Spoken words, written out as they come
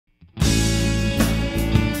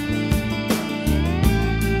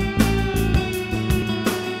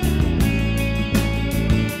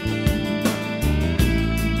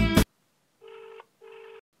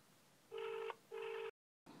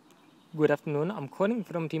Good afternoon. I'm calling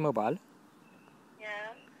from T-Mobile. Yeah.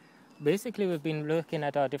 Basically, we've been looking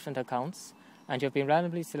at our different accounts, and you've been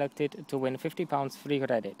randomly selected to win £50 free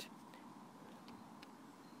credit.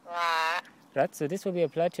 Right. Right, so this will be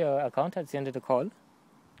applied to your account at the end of the call.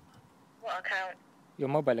 What account? Your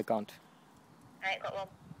mobile account. I ain't got one.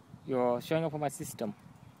 You're showing up on my system.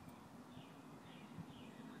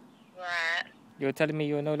 Right. You're telling me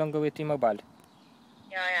you're no longer with T-Mobile.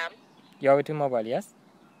 Yeah, I am. You're with T-Mobile, yes?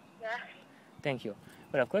 Yeah. Thank you.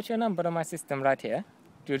 Well, I've got your number on my system right here.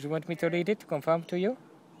 Do you want me to read it to confirm to you?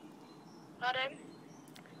 Pardon?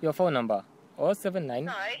 Your phone number, 079.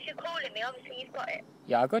 No, if you're calling me, obviously you've got it.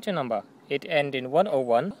 Yeah, I got your number. It ends in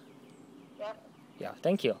 101. Yeah. Yeah,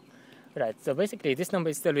 thank you. Right, so basically this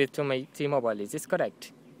number is still with T-Mobile, is this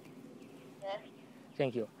correct? Yeah.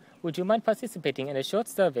 Thank you. Would you mind participating in a short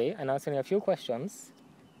survey and answering a few questions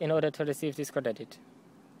in order to receive this credit?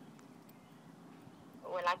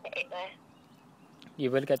 Will I get it there? You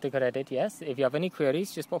will get the credit, yes. If you have any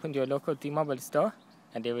queries, just pop into your local T-Mobile store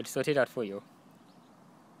and they will sort it out for you.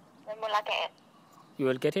 When will I get it? You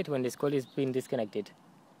will get it when this call is being disconnected.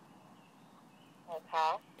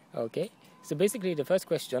 Okay. Okay, so basically the first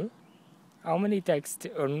question, how many texts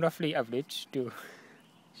on roughly average do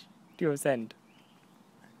you send?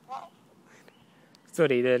 What?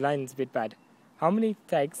 Sorry, the line's a bit bad. How many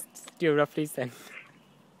texts do you roughly send?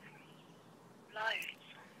 Loads.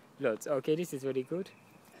 Loads. Okay, this is very good.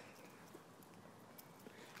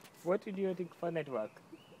 What do you think for network?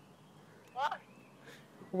 What?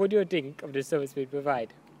 What do you think of the service we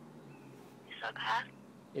provide? It's okay.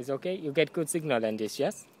 Is okay? You get good signal on this,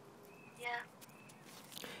 yes? Yeah.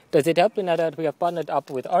 Does it help in that we have partnered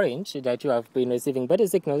up with Orange that you have been receiving better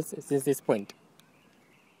signals since this point?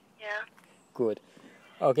 Yeah. Good.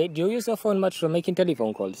 Okay, do you use your phone much for making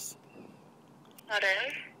telephone calls? Pardon?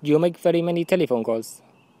 Do you make very many telephone calls?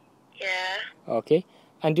 Yeah. Okay.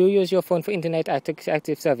 And do you use your phone for internet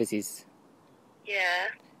active services? Yeah.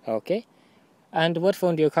 Okay. And what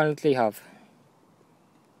phone do you currently have?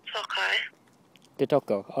 It's okay. The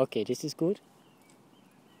Toco. Okay, this is good.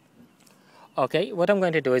 Okay, what I'm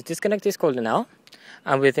going to do is disconnect this call now.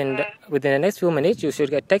 And within the next few minutes, you should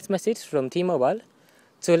get text message from T-Mobile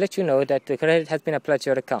to let you know that the credit has been applied to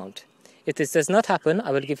your account. If this does not happen,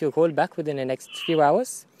 I will give you a call back within the next few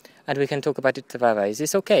hours and we can talk about it further. Is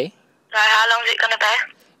this okay? Right, how long is it going to be?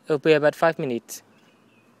 It'll be about 5 minutes.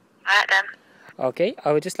 Alright then. Okay,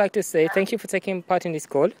 I would just like to say thank you for taking part in this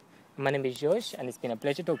call. My name is Josh and it's been a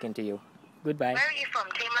pleasure talking to you. Goodbye. Where are you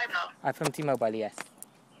from? T-Mobile? I'm from T-Mobile, yes.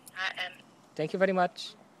 Alright then. Thank you very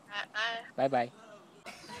much. Alright, bye. Bye-bye.